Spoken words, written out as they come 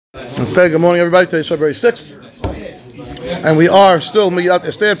Okay, good morning, everybody. Today's February 6th, and we are still Megilat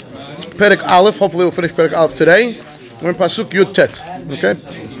Esther, Perek Aleph. Hopefully, we'll finish Perek Aleph today. We're in Pasuk Yud Tet. Okay,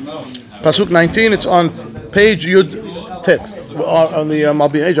 Pasuk 19. It's on page Yud Tet. We are on the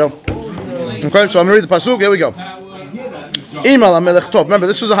Malbim age of. Okay, so I'm gonna read the Pasuk. Here we go. Email Amelech Tov. Remember,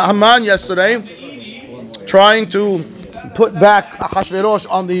 this was a Haman yesterday, trying to put back Achashverosh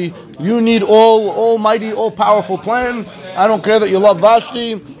on the "you need almighty, all-powerful plan. I don't care that you love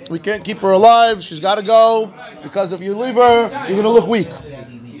Vashti. We can't keep her alive. She's got to go because if you leave her, you're going to look weak."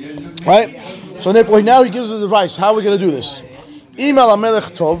 Right? So therefore, now he gives us advice. How are we going to do this? Email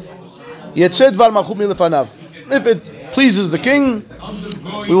Amelech Tov. Yetzed Dvar Malchut milefanav. If it pleases the king,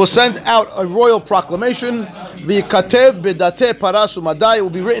 we will send out a royal proclamation. V'katev b'dateh paras u'madai. It will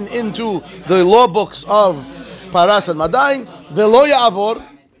be written into the law books of Paras and Madai. V'lo ya'avor.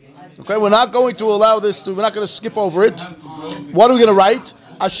 Okay, we're not going to allow this we're not going to skip over it. What are we going to write?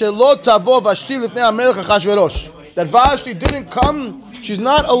 Asher lo tavo Vashti lifnei HaMelech Achashverosh. That Vashti didn't come, she's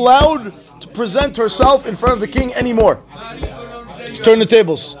not allowed to present herself in front of the king anymore. Let's turn the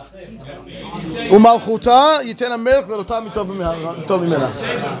tables. Umalchuta yiten HaMelech lerotam mitov mimena.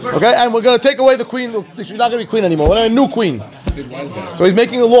 Okay, and we're going to take away the queen. She's not going to be queen anymore. We're going to have a new queen. So he's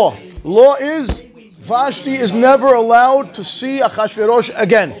making a law. The law is Vashti is never allowed to see Achashverosh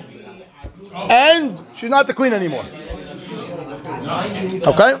again. And she's not the queen anymore.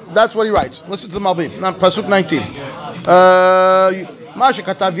 Okay? That's what he writes. Listen to the Malbim. Pasuk 19.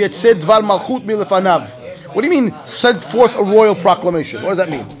 What do you mean, send forth a royal proclamation? What does that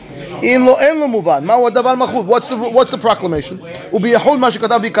mean? What's the proclamation?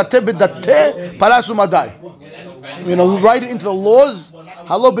 Write it into the laws.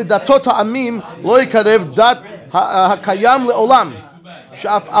 Halo b'datot ha'amim lo yikarev dat hakayam le'olam.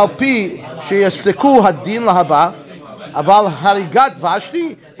 שאף על פי שיסקו הדין להבא, אבל הריגת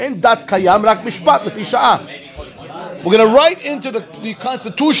ושתי אין דת קיים, רק משפט לפי שעה. We're going to write into the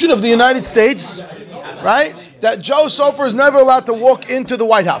Constitution of the United States, right, that Joe Soffer is never allowed to walk into the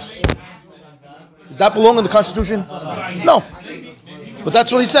White House. Does that belong in the Constitution? No. But that's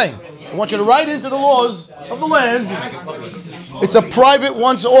what he's saying. I want you to write into the laws of the land. It's a private,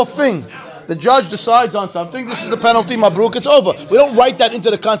 once-off thing. The judge decides on something. This is the penalty. Mabruk. It's over. We don't write that into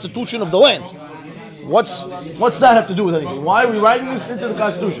the Constitution of the land. What's that have to do with anything? Why are we writing this into the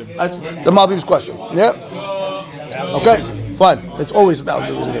Constitution? That's the Malbim's question. Yeah. Okay. Fine. It's always that.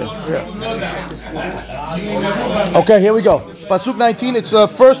 Yeah. Okay. Here we go. Pasuk 19. It's the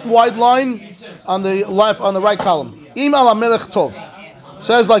first wide line on the left, on the right column. Email Amelech Tov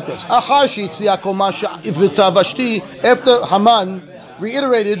says like this: after Haman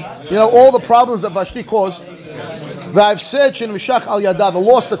reiterated, all the problems that Vashti caused. I've said the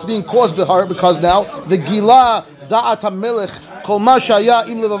loss that's being caused by her because now the Gila Da'at HaMelech Kol Ma Shaya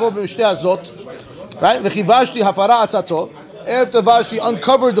Im Levavo B'Mishtei Hazot, right? V'chi Vashti Hafara Atzato. After Vashti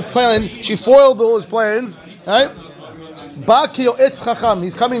uncovered the plan, she foiled all his plans, right? Ba Kiyo Etz Chacham.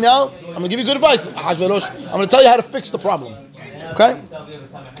 He's coming now. I'm going to give you good advice, Ahashverosh. I'm going to tell you how to fix the problem. Okay?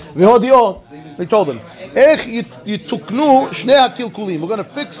 They told him, we're going to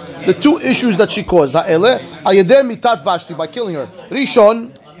fix the two issues that she caused. By killing her.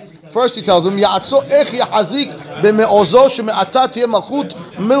 Rishon, first he tells him, remember,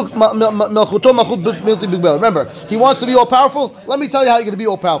 he wants to be all powerful. Let me tell you how you're going to be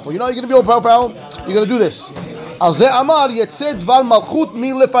all powerful. You know how you're going to be all powerful? You're going to do this.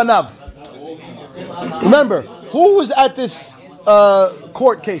 Remember, who was at this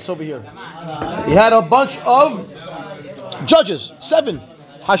court case over here? He had a bunch of judges, 7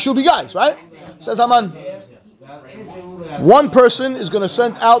 Hashubi guys, right? Says Haman, one person is going to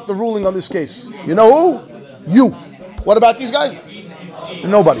send out the ruling on this case. You know who? You. What about these guys?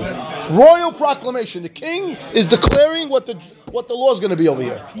 Nobody. Royal proclamation. The king is declaring what the law is going to be over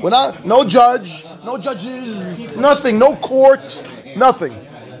here. We're not, no judge, no judges, nothing, no court, nothing.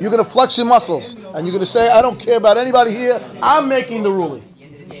 You're going to flex your muscles and you're going to say, I don't care about anybody here. I'm making the ruling.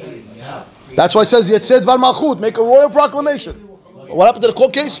 That's why it says, Yetzed Dvar Malchut, make a royal proclamation. What happened to the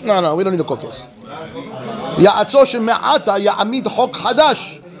court case? No, we don't need a court case. Ya'atzo sheme'ata ya'amid hok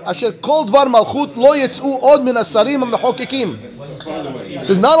hadash, asher kol Dvar Malchut lo yetz'u od min asarim ha'mechokekim. It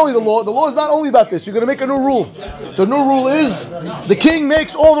says not only the law is not only about this. You're going to make a new rule. The new rule is, the king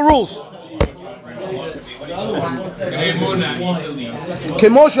makes all the rules.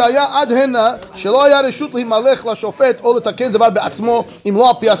 כמו שהיה עד הנה שלא היה רשות להימלך לשופט או לתקן דבר בעצמו אם לא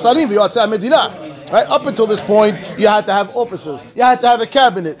על פי השרים ויועצי המדינה. Right? Up until this point, you had to have officers, you had to have a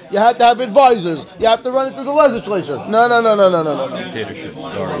cabinet, you had to have advisors, you have to run it through the legislature. No. Dictatorship,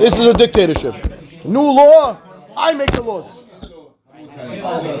 sorry. This is a dictatorship. New law, I make the laws.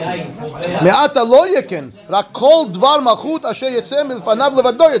 מעתה לא יקן, רק כל דבר מלכות אשר יצא מלפניו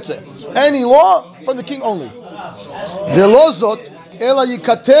לבדו יצא. Any law from the king only. ולא זאת, אלא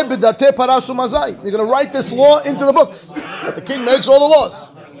ייכתב בדתי פרס ומזי. You're going to write this law into the books. That the king makes all the laws.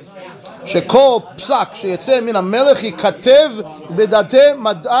 שכל פסק שיצא מן המלך ייכתב בדתי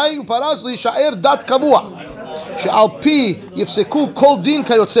מדי ופרס להישאר דת קבוע. שעל פי יפסקו כל דין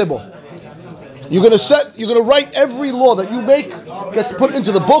כיוצא בו. You're going to write every law that you make gets put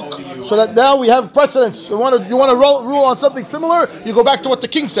into the book, so that now we have precedence. You want to rule on something similar, you go back to what the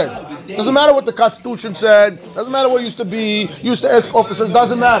king said. Doesn't matter what the Constitution said. Doesn't matter what it used to be. Used to ask officers.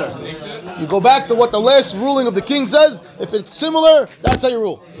 Doesn't matter. You go back to what the last ruling of the king says. If it's similar, that's how you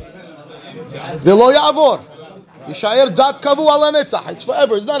rule. V'lo ya'avor. Yishayir dat kavu ala netzach. It's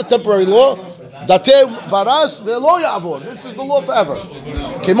forever. It's not a temporary law. Date baras v'lo ya'avor. This is the law forever.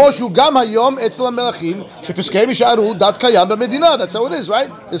 Kemo shu gam hayom etzel hamelachim shepiskei yisharu dat kayam b'medina. That's how it is, right?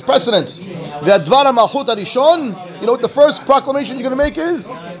 There's precedence. Ve'advar ha'malchut harishon. You know what the first proclamation you're going to make is?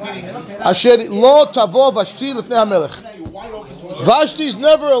 Asher lo tavo Vashti lifnei hamelech. Vashti is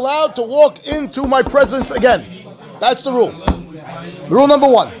never allowed to walk into my presence again. That's the rule. Rule number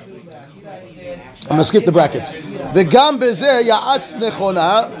 1. I'm going to skip the brackets. V'gam bezeh ya'atz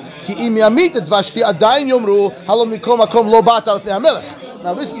nechona. Now this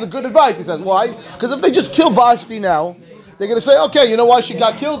is the good advice. He says, why? Because if they just kill Vashti now, they're going to say, okay, you know why she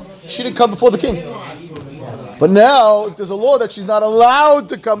got killed? She didn't come before the king. But now, if there's a law that she's not allowed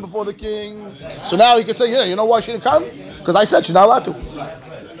to come before the king, so now he can say, yeah, you know why she didn't come? Because I said she's not allowed to.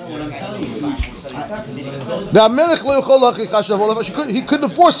 He couldn't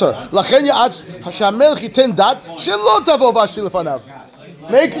force her.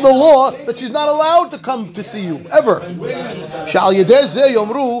 Make the law that she's not allowed to come to see you, ever.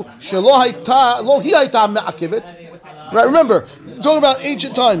 Right, remember, talking about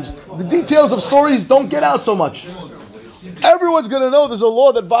ancient times. The details of stories don't get out so much. Everyone's going to know there's a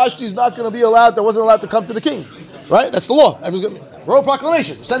law that Vashti is not going to be allowed, that wasn't allowed to come to the king. Right? That's the law. Royal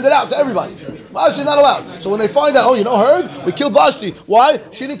proclamation. Send it out to everybody. Vashti's not allowed. So when they find out, oh, you know, heard? We killed Vashti. Why?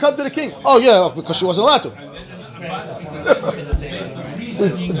 She didn't come to the king. Oh, yeah, because she wasn't allowed to.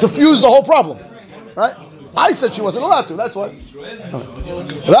 Diffuse the whole problem, right? I said she wasn't allowed to. That's why.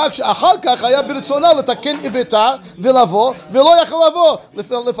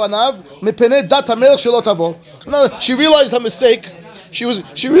 No, she realized her mistake. She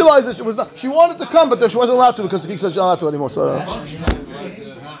realized that she was not. She wanted to come, but she wasn't allowed to because the king said she's not allowed to anymore. So,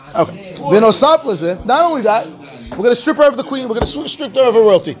 okay. Not only that, we're going to strip her of the queen. We're going to strip her of her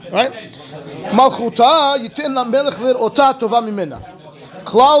royalty, right? He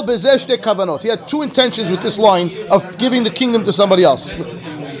had two intentions with this line of giving the kingdom to somebody else.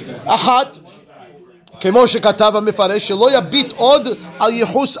 Ahat,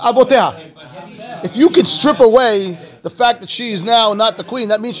 if you could strip away the fact that she is now not the queen,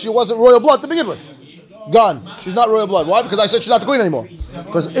 that means she wasn't royal blood to begin with. Gone. She's not royal blood. Why? Because I said she's not the queen anymore.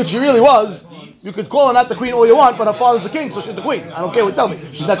 Because if she really was, you could call her not the queen all you want, but her father's the king, so she's the queen. I don't care what you tell me.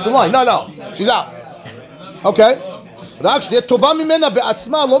 She's next in line. No. She's out. Okay? Right? We're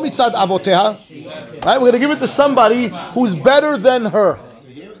going to give it to somebody who's better than her.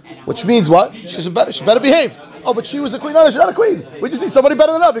 Which means what? She's better behaved. Oh, but she was a queen. No, she's not a queen. We just need somebody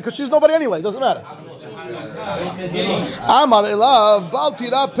better than her because she's nobody anyway. It doesn't matter.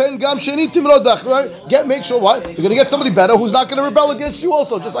 Make sure what? You're going to get somebody better who's not going to rebel against you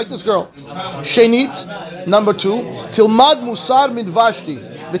also, just like this girl. Shenit, number 2. Tilmad musar min Vashti.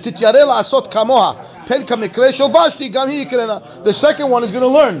 V'tityare la'asot kamoha. Pen kamikre shel Vashti gam hi yikrena. The second one is going to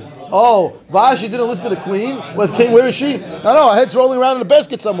learn. Oh, Vashti didn't listen to the queen. With king, where is she? No, her head's rolling around in a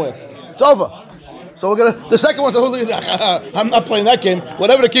basket somewhere. It's over. So we're going to, the second one's, I'm not playing that game.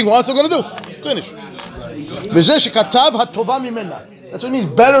 Whatever the king wants, I'm going to do. Finish. That's what it means,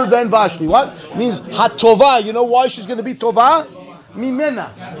 better than Vashti. What? It means hatova. You know why she's going to be tova?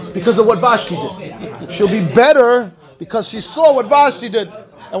 Mimena. Because of what Vashti did. She'll be better because she saw what Vashti did.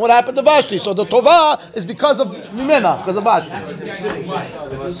 And what happened to Vashti? So the tova is because of Mimena, because of Vashti.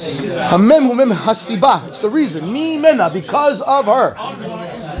 Hamem humem hasiba. It's the reason. Mimena, because of her.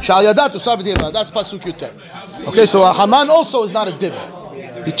 Shal yadatu savdeva. That's pasuk yutet. Okay, so Haman also is not a dib.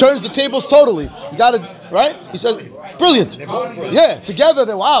 He turns the tables totally. He's got it, right? He says, brilliant. Yeah,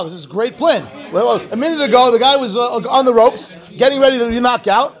 together, wow, this is a great plan. Well, a minute ago, the guy was on the ropes, getting ready to be knocked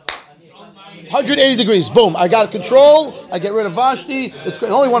out. 180 degrees, boom. I got control. I get rid of Vashti. It's great.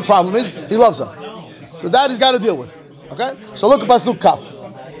 The only one problem is he loves her. So that he's got to deal with. Okay? So look at Pasuk Kaf.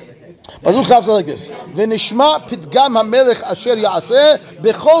 Pasuk Kaf says like this. V'nishma pitgam hamelech asher ya'aseh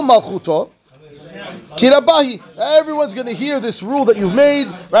bechol malchuto. Kirabahi. Everyone's going to hear this rule that you've made,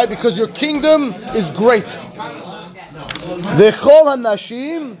 right? Because your kingdom is great. V'chol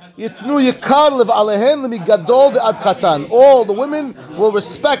hanashim yitnu yikar lev'alehen lemigadol ve'ad katan. All the women will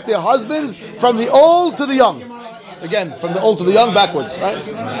respect their husbands from the old to the young. Again, from the old to the young, backwards, right?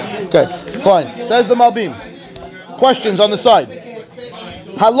 Okay, fine. Says the Malbim. Questions on the side.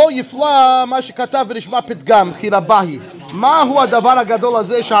 Halo yifla ma shekatav v'nishma pitgam chirabahi. Ma hu hadavar hagadol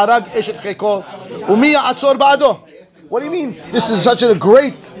hazeh sheharag eshet cheko u'mi ya'atzor ba'ado. What do you mean? This is such a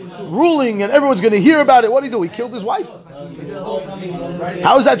great ruling and everyone's going to hear about it. What did he do? He killed his wife?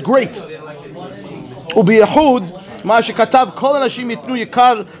 How is that great? U'biyahud מה שכתב כל הנשים יתנו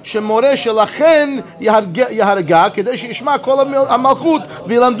יקר שמורה שלכן יהרגה כדי שישמע כל המלכות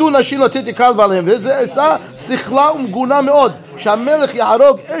וילמדו נשים לתת יקר ועליהם וזה עשה שכלה ומגונה מאוד שהמלך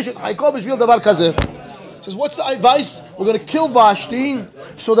יהרוג אשת חייקו בשביל דבר כזה. Says, what's the advice? We're going to kill Vashti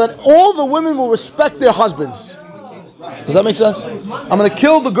so that all the women will respect their husbands. Does that make sense? I'm going to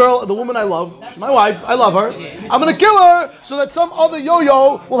kill the girl, the woman I love, my wife, I love her. I'm going to kill her so that some other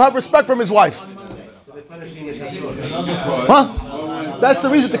yo-yo will have respect from his wife. Huh? That's the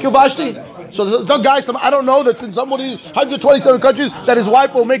reason to kill Vashti. So the guy, I don't know, that's in some of these 127 countries that his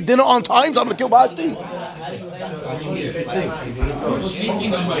wife will make dinner on time, so I'm going to kill Vashti.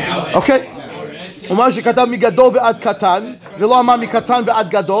 Okay.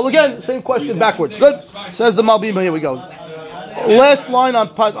 Again, same question backwards. Good? Says the Malbim. Here we go. Last line on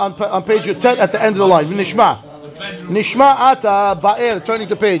page 10 at the end of the line. Nishma. Nishma ata ba'er, turning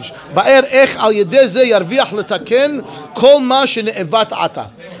to page. Ba'er ech al yedeh ze yarviach letaken kol ma shene'evat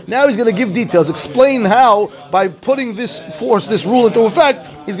ata. Now he's going to give details, explain how by putting this rule into effect,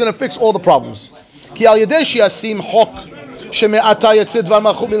 he's going to fix all the problems. Ki al yedeh she'asim hok שמעתה יצא דבר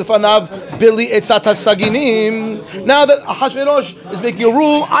מלכות מלפניו בלי עצת הסגינים. Now that Ahasuerus is making a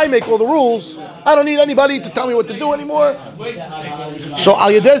rule, I make all the rules. I don't need anybody to tell me what to do anymore. So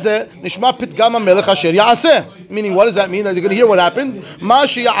על ידי זה נשמע פתגם המלך אשר יעשה. Meaning, what does that mean? That you're going to hear what happened. מה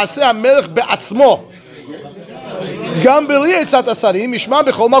שיעשה המלך בעצמו גם בלי עצת השרים ישמע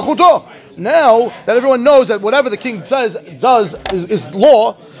בכל מלכותו. Now that everyone knows that whatever the king does is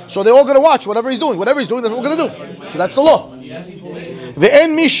law, so they're all going to watch whatever he's doing. Whatever he's doing, that's what we're going to do. That's the law.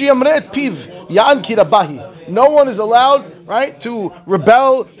 No one is allowed, right, to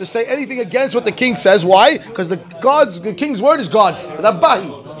rebel, to say anything against what the king says. Why? Because the king's word is God.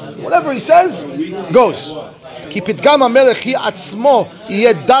 Whatever he says, goes. That's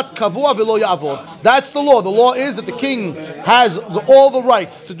the law. The law is that the king has all the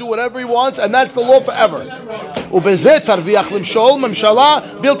rights to do whatever he wants, and that's the law forever.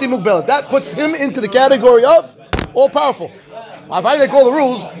 That puts him into the category of all-powerful. If I make all the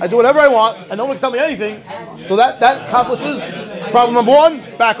rules, I do whatever I want, and no one can tell me anything, so that accomplishes problem number one,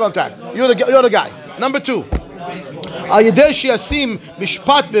 back on track. You're the guy. Number two. על ידי שישים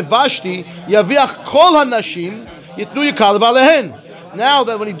משפט בוושתי יביח כל הנשים יתנו יקר לבעליהן. Now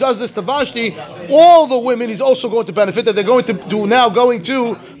that when he does this to Vashti, all the women he's also going to benefit, that they're going to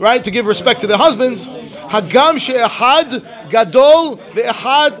right, to give respect to their husbands. Hagam she'echad gadol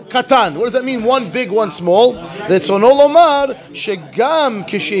ve'echad katan. What does that mean? One big, one small. Retzono lomar shegam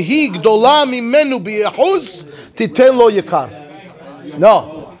kishehi gdola mimenu bi'echuz titen lo yikar.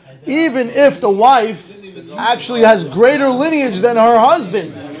 No, even if the wife actually has greater lineage than her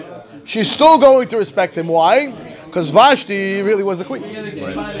husband, she's still going to respect him. Why? Because Vashti really was the queen.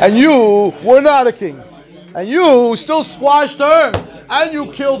 And you were not a king. And you still squashed her. And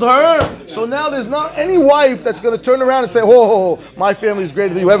you killed her. So now there's not any wife that's going to turn around and say, oh, my family is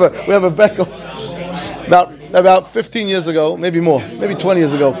greater than you. We have a Beckel. About 15 years ago, maybe more, maybe 20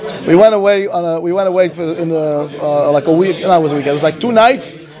 years ago, we went away like a week. No, it was a weekend. It was like 2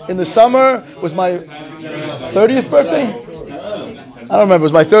 nights in the summer. It was my 30th birthday. I don't remember.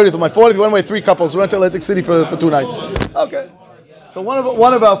 It was my 30th or my 40th. We went away 3 couples. We went to Atlantic City for 2 nights. Okay. So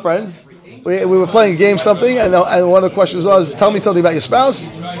one of our friends, we were playing a game, something, and one of the questions was, tell me something about your spouse.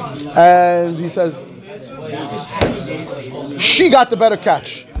 And he says, she got the better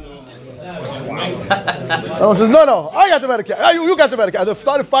catch. Someone says, no, I got the better catch. You got the better catch. They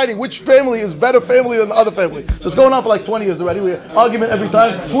started fighting which family is better family than the other family. So it's going on for like 20 years already. We argument every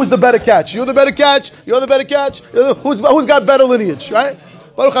time. Who's the better catch? You're the better catch. You're the better catch. Who's got better lineage, right?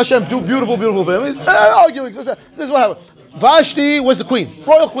 Baruch Hashem, 2 beautiful families. Arguing. This is what happened. Vashti was the queen,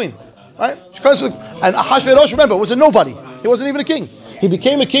 royal queen, right? She comes with, and Ahasuerus, remember, was a nobody. He wasn't even a king. He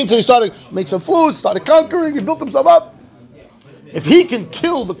became a king because he started make some foods, started conquering, he built himself up. If he can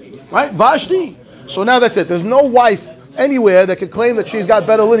kill Vashti, so now that's it. There's no wife anywhere that can claim that she's got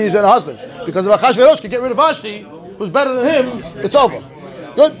better lineage than her husband. Because if Ahasuerus can get rid of Vashti, who's better than him, it's over.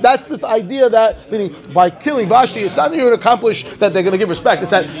 Good. That's the idea that, meaning by killing Vashti, it's not that you're going to accomplish that they're going to give respect.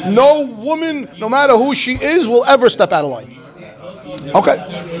 It's that no woman, no matter who she is, will ever step out of line. Okay,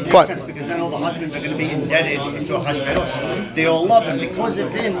 fine. Because then all the husbands are going to be indebted to Ahasuerus. They all love him. Because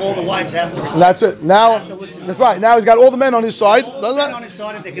of him, all the wives have to respect. That's it. Now, that's right. Now he's got all the men on his side. All the men on his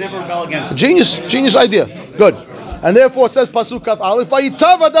side, they can never rebel against him. Genius idea. Good. And therefore it says Pasuk Kaf Aleph,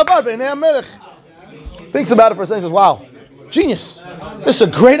 Vayitav hadavar b'nei hamelech. Thinks about it for a second and says, wow, genius. This is a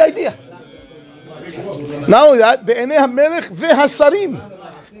great idea. Not only that, b'nei hamelech v'hasarim.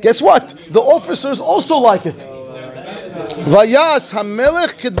 Guess what? The officers also like it. Vayas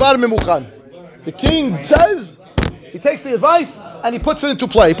hamelech kidvar memuchan. The king says, he takes the advice and he puts it into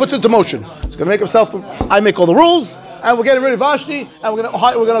play. He puts it into motion. He's going to make himself. I make all the rules, and we're getting rid of Vashti, and we're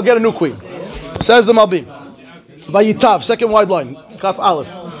going to get a new queen. Says the Malbim. Vayitav, second wide line, Kaf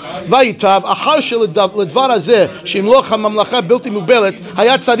Aleph. Vayitav achar shel ledvar hazeh shimloch hamamlacha bilti mubelet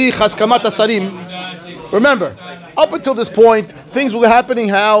hayat tzarich haskamat hasarim. Remember, up until this point, things were happening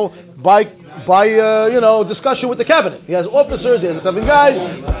how by discussion with the cabinet. He has officers, he has 7 guys.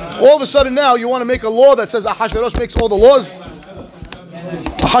 All of a sudden now you want to make a law that says Ahasuerus makes all the laws.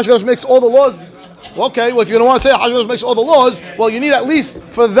 Ahasuerus makes all the laws. Okay, well if you don't want to say Ahasuerus makes all the laws, well you need at least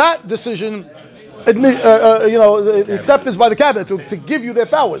for that decision acceptance by the cabinet to give you their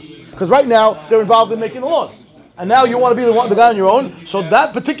powers. Because right now they're involved in making the laws. And now you want to be the guy on your own. So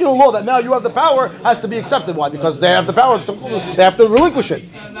that particular law that now you have the power has to be accepted. Why? Because they have the power. They have to relinquish it.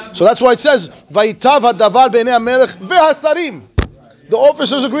 So that's why it says, "Vayitav hadavar b'nei hamelech ve'hasarim." The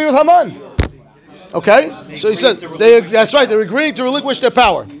officers agree with Haman. Okay, so he says that's right. They're agreeing to relinquish their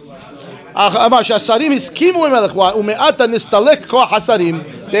power. That's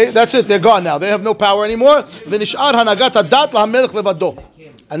it. They're gone now. They have no power anymore.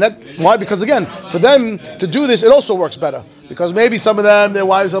 And that why? Because again, for them to do this, it also works better. Because maybe some of them, their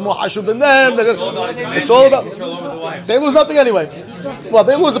wives are more hashub than them. It's all about. They lose nothing anyway. Well,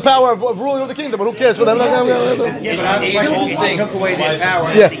 they lose the power of ruling over the kingdom, but who cares for them? Yeah, but I have a question. He took away their power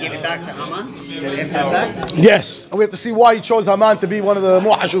and he gave it back to Haman. Yes, and we have to see why he chose Haman to be one of the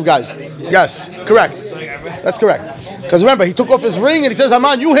more hashub guys. Yes, correct. That's correct. Because remember, he took off his ring and he says,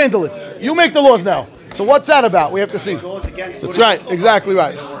 Haman, you handle it. You make the laws now. So what's that about? We have to see. That's right. Exactly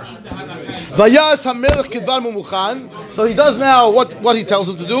right. Vayas hamelech kidvar mumuchan. So he does now what he tells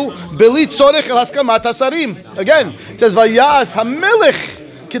him to do. Belit tzorech el haskamat hasarim. Again, it says Vayas hamelech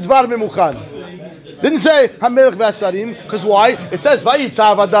kidvar mumuchan. Didn't say hamelech v'hasarim because why? It says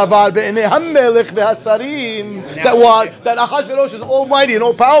Vayitav hadavar b'nei hamelech v'hasarim. That what? That Ahasuerus is almighty and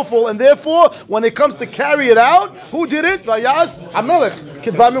all powerful, and therefore when it comes to carry it out, who did it? Vayas hamelech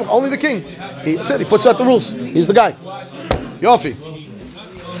kidvar mumuchan. Only the king. He puts out the rules. He's the guy. Yofi.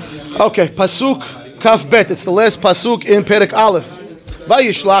 Okay, Pasuk Kaf Bet. It's the last Pasuk in Perek Aleph.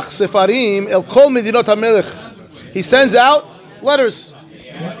 Vayishlach sefarim el kol medinot hamelech. He sends out letters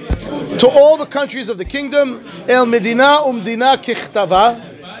to all the countries of the kingdom. El medina umdina kichtava.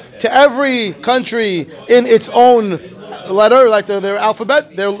 To every country in its own letter, like their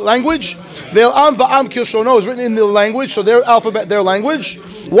alphabet, their language. Ve'el am va'am kirshono is written in the language, so their alphabet, their language.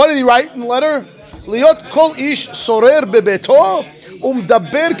 What did he write in the letter? Liot kol ish sorer bebeto.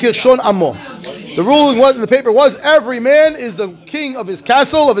 Kirshon amo. The ruling in the paper was every man is the king of his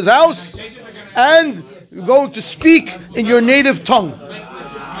castle, of his house, and you're going to speak in your native tongue.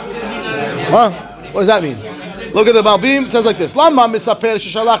 Huh? What does that mean? Look at the Malbim. It says like this. Why do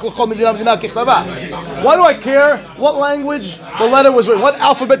I care what language the letter was written? What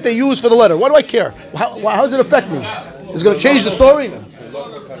alphabet they used for the letter? Why do I care? How does it affect me? Is it going to change the story?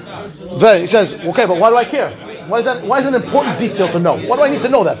 Then he says, okay, but why do I care? Why is that an important detail to know? What do I need to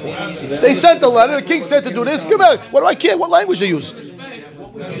know that for? They sent the letter, the king said to do this. What do I care? What language they used?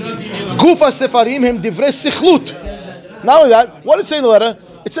 Gufa sefarim hem divrei sichlut. Not only that, what did it say in the letter?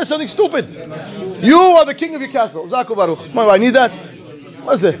 It says something stupid. You are the king of your castle. Zaku Baruch. What do I need that?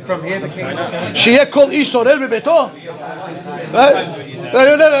 What is it? From here, the king. Sheyeh kol ish sorer bebeto. No.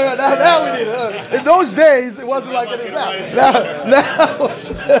 Now we need it. In those days, it wasn't like it is now. Now,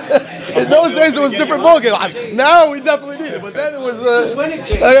 in those days, it was different ballgame. Now we definitely need it, but then it was.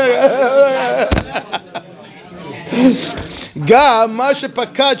 Gam ma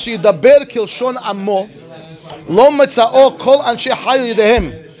shepakad sheyidaber kilshon amo lo metzao kol anshe hayil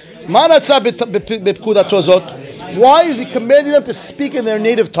yedehem. Ma natza bepkudato zot. Why is he commanding them to speak in their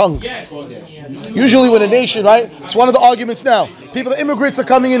native tongue? Usually when a nation, right? It's one of the arguments now. The immigrants are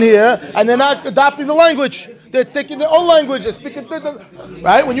coming in here and they're not adopting the language. They're taking their own language. They're speaking,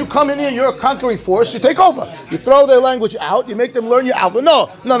 right? When you come in here, you're a conquering force. You take over. You throw their language out. You make them learn your alphabet.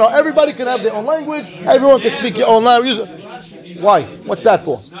 No. Everybody can have their own language. Everyone can speak your own language. Why? What's that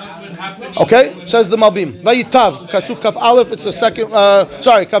for? Okay, says the Malbim. Vayitav, Kasuk Kaf Aleph, it's the second,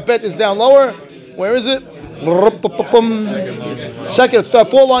 Kaf Bet is down lower. Where is it? Second,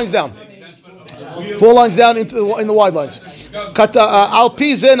 4 lines down. 4 lines down in the wide lines. Al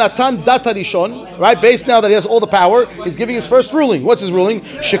pi ze natan dat harishon, right? Based now that he has all the power, he's giving his first ruling. What's his ruling?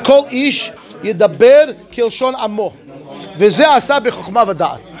 Shekol ish yedaber kilshon amo. V'ze asa b'chokhma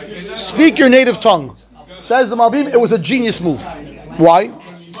v'da'at. Speak your native tongue. Says the Malbim, it was a genius move. Why?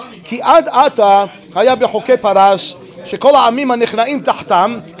 Ki ad ata haya b'chokei paras shekol ha'amim hanechna'im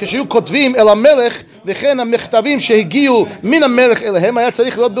tahtam ksheyu kotvim el hamelech וכן המכתבים שהגיעו מן המלך אליהם היה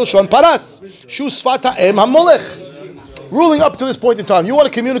צריך להיות בלשון פרס שהוא שפת האם המולך. Ruling up to this point in time, you want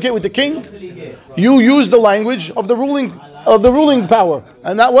to communicate with the king, you use the language of the ruling power,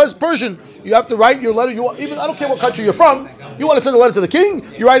 and that was Persian. You have to write your letter. I don't care what country you're from, you want to send a letter to the king,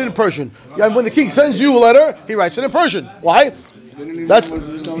 you write it in Persian. And when the king sends you a letter, he writes it in Persian. Why? That's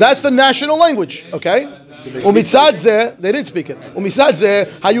the national language. Okay. Umitzad zeh, they didn't speak it. Umitzad zeh,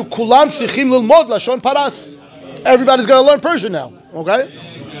 hayu kulam tzichim lilmod lashon paras. Everybody's going to learn Persian now. Okay.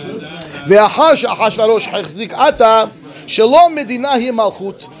 Ve'achar she'achashvarosh hachzik ata shelo medina hi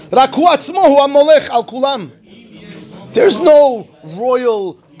malchut rak hu atzmo hu hamolech al kulam. There's no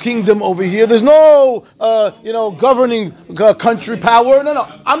royal kingdom over here. There's no governing country power. No.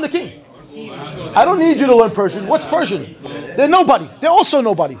 I'm the king. I don't need you to learn Persian. What's Persian? They're nobody. They're also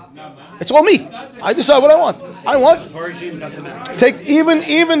nobody. It's all me. I decide what I want. Persian doesn't matter. Take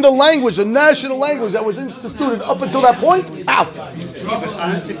even the language, the national language that was instituted up until that point, out.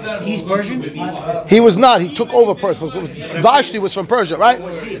 He's Persian? He was not. He took over Persia. Vashti was from Persia, right?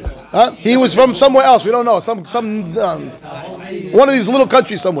 He was from somewhere else. We don't know. Some one of these little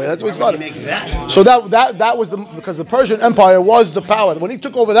countries somewhere. That's where he started. So that was because the Persian Empire was the power. When he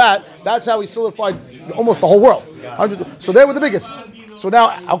took over that's how he solidified almost the whole world. So they were the biggest. So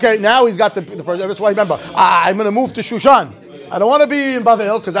now he's got the Persian. That's why remember, I'm going to move to Shushan. I don't want to be in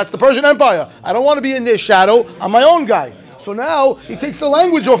Bavel because that's the Persian Empire. I don't want to be in their shadow. I'm my own guy. So now he takes the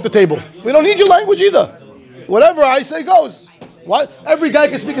language off the table. We don't need your language either. Whatever I say goes. Why? Every guy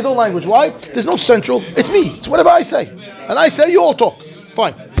can speak his own language. Why? There's no central. It's me. It's whatever I say. And I say, you all talk.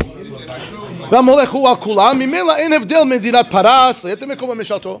 Fine. There's no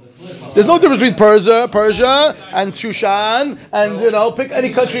difference between Persia and Shushan and pick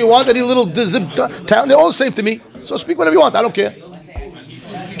any country you want, any little town. They're all the same to me. So speak whatever you want. I don't care.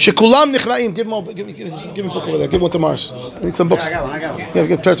 Shekulam nichna'im. Give me a book over there. Give one to Mars. I need some books. I got one. Yeah,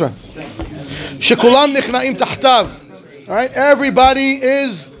 get Shekulam nichna'im tahtav. All right. Everybody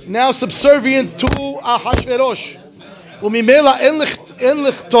is now subservient to Ahashverosh. וממילא אין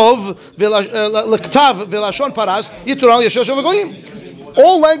לכתוב ולשון פרס יתורה ישר של הגויים.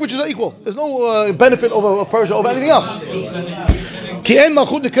 All languages are equal. There's no benefit over Persia over anything else. כי אין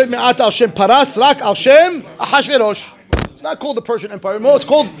מלכות נקראת מעט על שם פרס, רק על שם אחשוורוש. It's not called the Persian Empire anymore, it's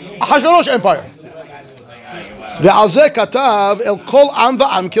called Ahashverosh Empire. ועל זה כתב אל כל עם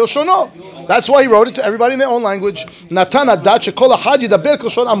ועם כלשונו. That's why he wrote it to everybody in their own language. נתן הדת שכל אחד ידבר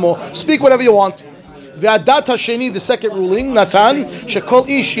כלשון עמו. Speak whatever you want. Ve'adat hasheni, the second ruling, Natan, shekol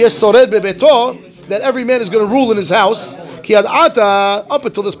ish yesored bebeto, that every man is going to rule in his house. Ki adata, up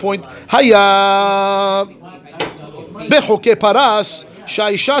until this point, haya bechokei paras,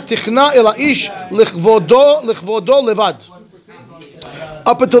 sha'isha tichna el ha'ish lichvodo levad.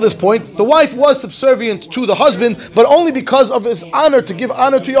 Up until this point, the wife was subservient to the husband, but only because of his honor, to give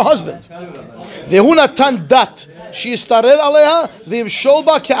honor to your husband. Ve'hu natan dat, she'yistarer aleha, ve'imshol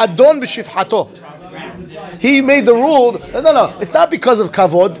ba ke'adon b'shifhato. He made the rule. No. It's not because of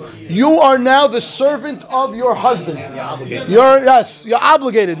kavod. You are now the servant of your husband. You're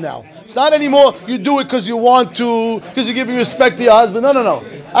obligated now. It's not anymore. You do it because you want to, because you're giving respect to your husband. No.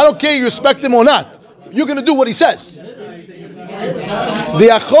 I don't care you respect him or not. You're going to do what he says.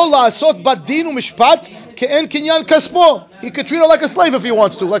 He could treat her like a slave if he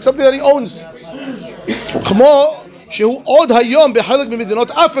wants to, like something that he owns.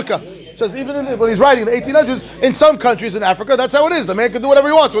 Africa. Says even when he's writing in the 1800s, in some countries in Africa, that's how it is. The man can do whatever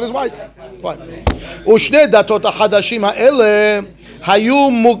he wants with his wife. Fine. ושני דתות החדשים האלה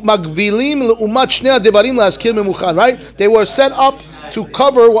היו מקבילים לעומת שני הדברים להזכיר ממוכן, right? They were set up to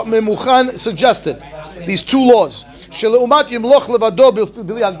cover what ממוכן suggested. These two laws. שלעומת ימלוך לבדו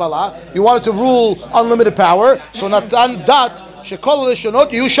בלי הגבלה, you wanted to rule unlimited power, so נתן דת שכל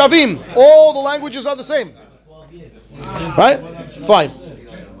הלשונות יהיו שווים. All the languages are the same. Right? Fine.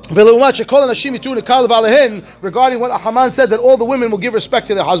 Regarding what Haman said, that all the women will give respect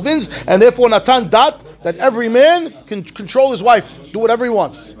to their husbands, and therefore Natan Dat, that every man can control his wife, do whatever he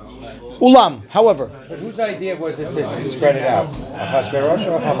wants. Ulam, however, But whose idea was it to spread it out? Ahasuerus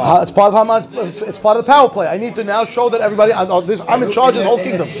or Haman? it's part of Haman's. It's part of the power play. I need to now show that everybody. I'm in charge of the whole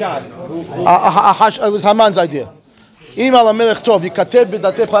kingdom. It was Haman's idea. If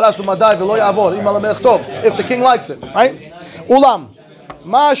the king likes it, right? Ulam. He's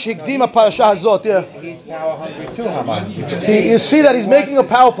power hungry too, Haman. You see that he's making a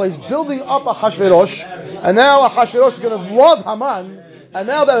power play. He's building up Ahasuerus, and now Ahasuerus is going to love Haman. And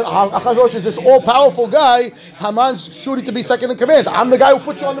now that Ahasuerus is this all-powerful guy, Haman's shooting to be second in command. I'm the guy who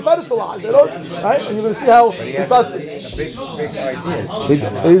put you on the pedestal, Ahasuerus, right? And you're going to see how he starts. Big ideas. He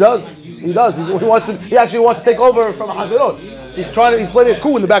does. He does. He actually wants to take over from Ahasuerus. He's playing a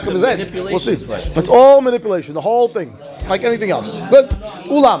coup in the back of his head. We'll see. It's all manipulation, the whole thing, like anything else. Good.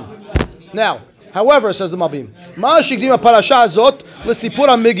 Ulam. Now, however, says the Mabim, Ma shigdim parasha azot lesipur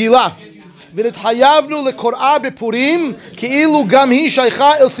Megilah. ונתחייבנו לקוראה בפורים כאילו גם היא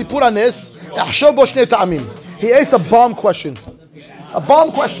שייכה אל סיפור הנס לחשוב בו שני טעמים. He asks a bomb question. A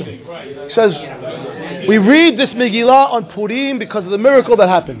bomb question. He says, we read this Megillah on Purim because of the miracle that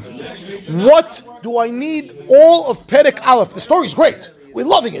happened. What do I need all of Perek Aleph? The story's great. We're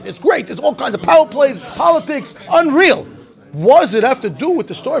loving it. It's great. There's all kinds of power plays, politics, unreal. What does it have to do with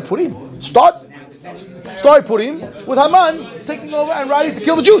the story of Purim? Story Purim with Haman taking over and riding to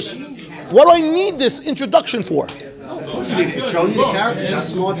kill the Jews. What do I need this introduction for? It's showing you the characters, how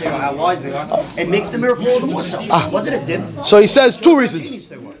smart they are, how wise they are. It makes the miracle all the more so. Wasn't it dim? So he says two reasons.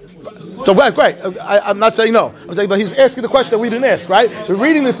 So great. I'm not saying no. I'm saying, but he's asking the question that we didn't ask, right? We're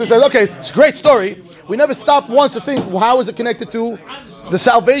reading this and says, okay, it's a great story. We never stop once to think, well, how is it connected to the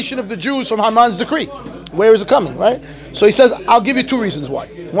salvation of the Jews from Haman's decree? Where is it coming, right? So he says, I'll give you two reasons why.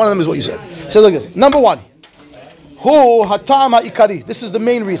 One of them is what you said. He says like this. Number one, Hu hatam ha'ikari. This is the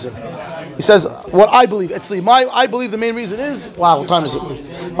main reason. He says, what I believe. I believe the main reason is, wow, what time is it?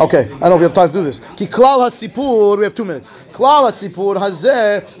 Okay, I don't know if we have time to do this. Ki klal hasipur, we have 2 minutes. Klal hasipur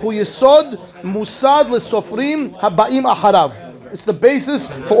hazeh hu yesod musad lesofrim haba'im aharav. It's the basis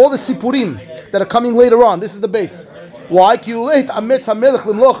for all the sipurim that are coming later on. This is the base. Why? Ki uleit ametz hamelech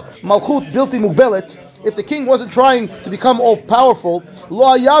limloch malchut bilti mugbelet. If the king wasn't trying to become all powerful,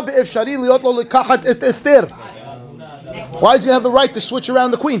 lo haya be'efshari liot lo lekachat et Esther. Why is he going to have the right to switch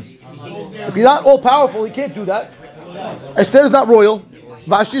around the queen? If he's not all powerful, he can't do that. Esther is not royal.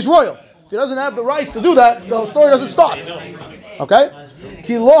 Vashti is royal. If he doesn't have the rights to do that, the whole story doesn't start. Okay?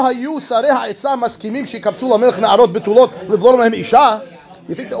 You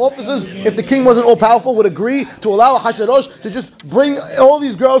think the officers, if the king wasn't all powerful, would agree to allow Ahasuerus to just bring all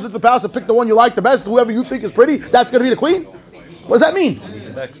these girls into the palace and pick the one you like the best, whoever you think is pretty, that's going to be the queen? What does that mean?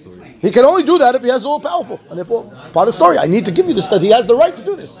 He can only do that if he has all powerful. And therefore, part of the story, I need to give you this, that he has the right to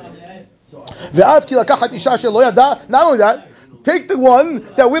do this. Not only that, take the one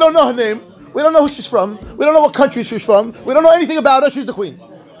that we don't know her name, we don't know who she's from, we don't know what country she's from, we don't know anything about her, she's the queen.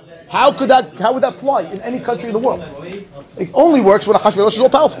 How would that fly in any country in the world? It only works when Ahasuerus is all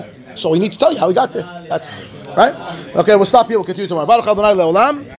powerful. So we need to tell you how he got there. That's right. Okay, we'll stop here. We'll continue tomorrow.